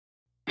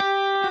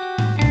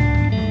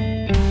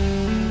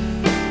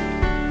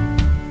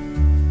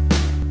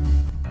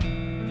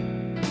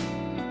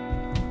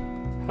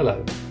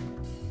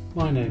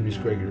My name is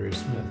Gregory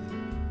Reece-Smith.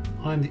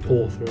 I'm the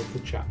author of the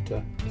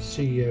chapter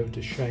CEO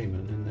to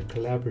Shaman in the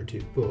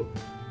collaborative book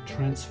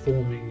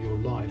Transforming Your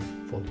Life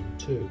Volume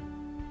 2.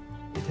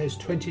 It has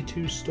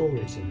 22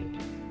 stories in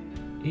it.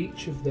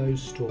 Each of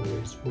those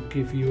stories will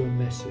give you a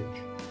message,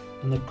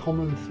 and the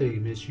common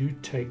theme is you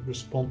take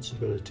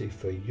responsibility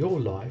for your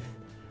life,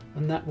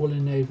 and that will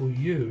enable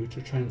you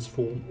to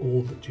transform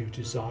all that you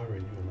desire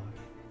in your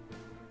life.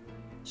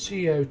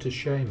 CEO to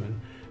Shaman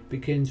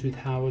begins with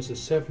how, as a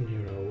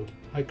 7-year-old,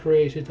 I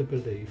created a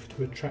belief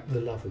to attract the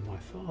love of my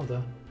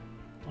father,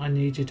 I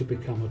needed to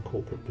become a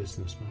corporate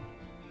businessman.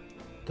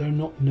 Though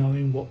not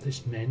knowing what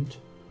this meant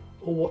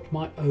or what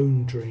my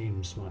own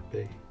dreams might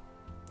be.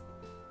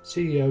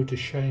 CEO to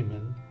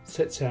Shaman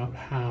sets out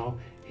how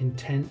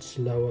intense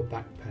lower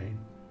back pain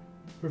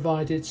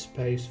provided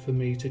space for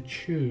me to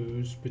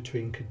choose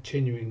between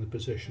continuing the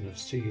position of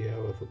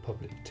CEO of a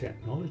public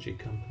technology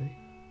company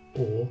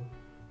or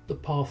the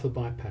path of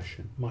my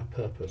passion, my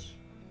purpose,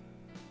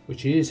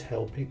 which is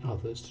helping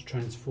others to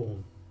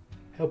transform,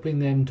 helping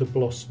them to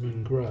blossom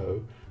and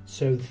grow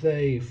so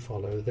they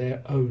follow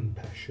their own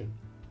passion,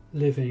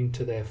 living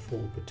to their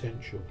full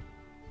potential,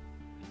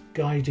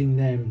 guiding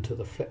them to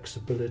the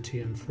flexibility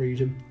and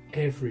freedom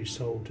every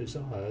soul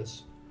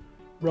desires,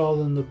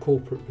 rather than the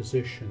corporate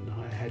position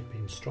I had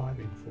been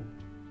striving for.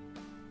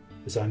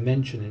 As I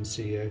mentioned in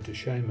CEO to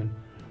Shaman,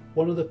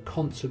 one of the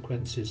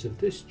consequences of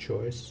this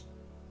choice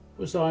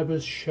was I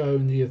was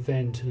shown the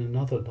event in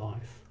another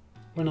life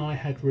when I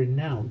had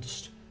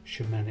renounced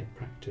shamanic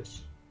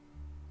practice.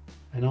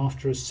 And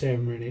after a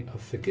ceremony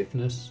of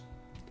forgiveness,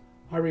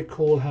 I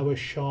recall how a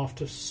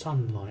shaft of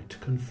sunlight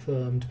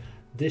confirmed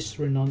this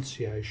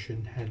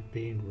renunciation had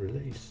been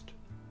released.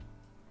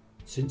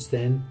 Since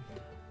then,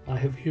 I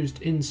have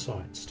used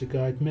insights to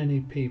guide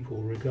many people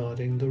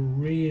regarding the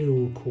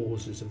real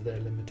causes of their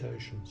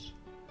limitations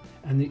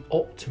and the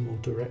optimal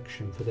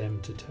direction for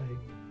them to take.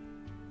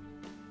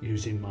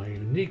 Using my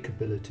unique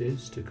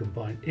abilities to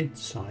combine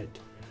insight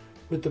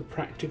with the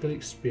practical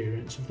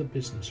experience of the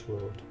business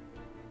world,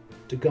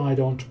 to guide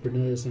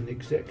entrepreneurs and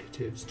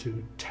executives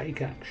to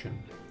take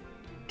action,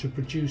 to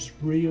produce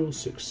real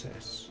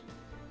success,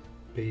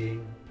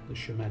 being the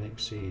Shamanic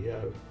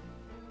CEO.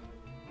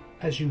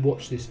 As you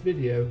watch this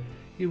video,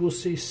 you will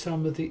see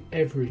some of the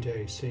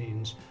everyday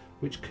scenes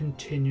which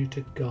continue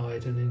to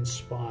guide and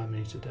inspire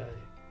me today.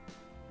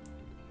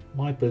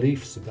 My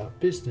beliefs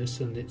about business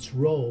and its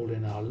role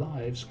in our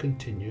lives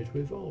continue to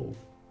evolve.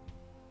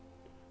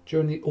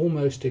 During the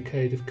almost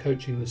decade of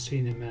coaching the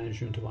senior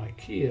management of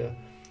IKEA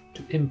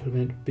to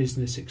implement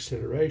business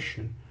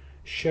acceleration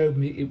showed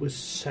me it was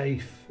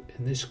safe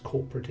in this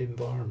corporate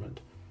environment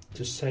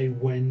to say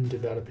when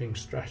developing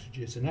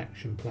strategies and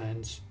action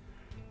plans,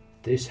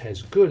 this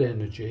has good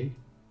energy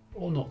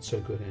or not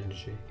so good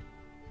energy.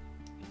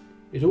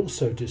 It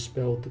also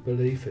dispelled the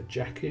belief a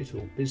jacket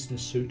or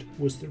business suit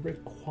was the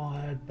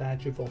required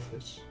badge of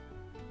office.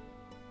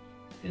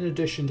 In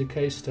addition to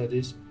case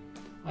studies,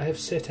 I have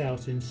set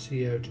out in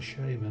CEO to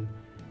Shaman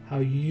how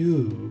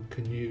you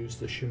can use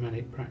the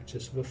shamanic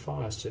practice of a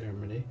fire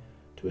ceremony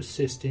to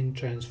assist in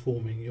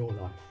transforming your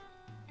life.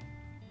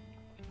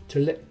 To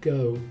let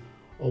go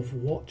of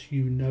what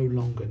you no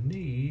longer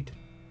need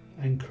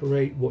and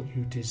create what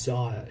you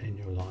desire in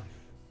your life.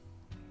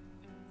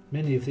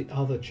 Many of the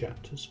other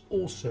chapters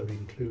also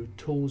include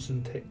tools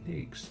and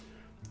techniques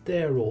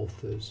their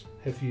authors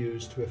have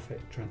used to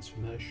effect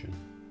transformation.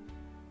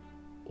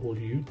 All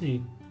you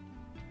need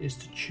is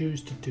to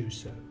choose to do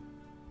so.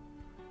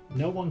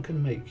 No one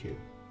can make you.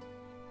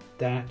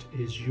 That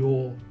is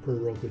your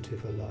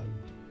prerogative alone,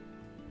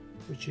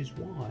 which is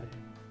why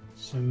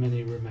so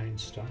many remain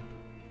stuck.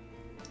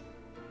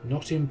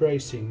 Not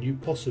embracing new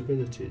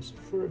possibilities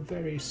for a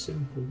very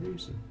simple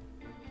reason.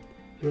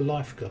 Your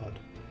lifeguard,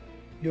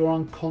 your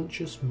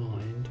unconscious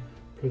mind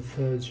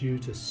prefers you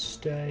to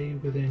stay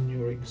within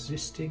your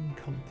existing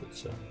comfort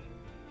zone,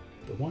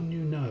 the one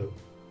you know,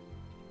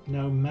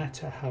 no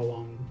matter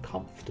how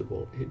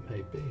uncomfortable it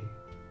may be.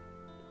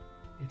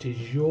 It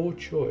is your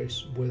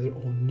choice whether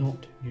or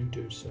not you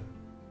do so.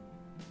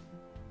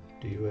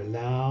 Do you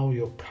allow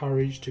your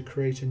courage to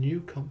create a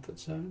new comfort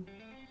zone,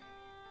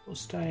 or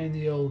stay in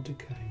the old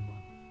decaying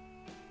one?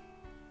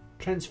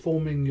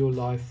 Transforming Your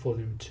Life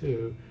Volume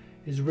 2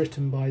 is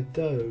written by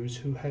those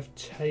who have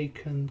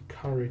taken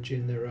courage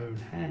in their own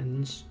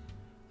hands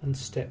and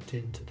stepped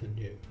into the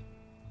new.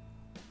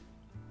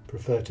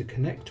 Prefer to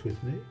connect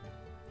with me?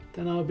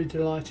 Then I'll be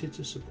delighted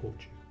to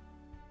support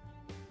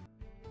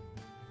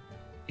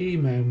you.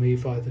 Email me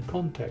via the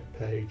contact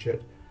page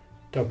at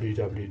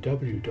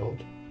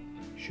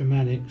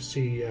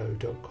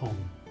www.shamanicceo.com.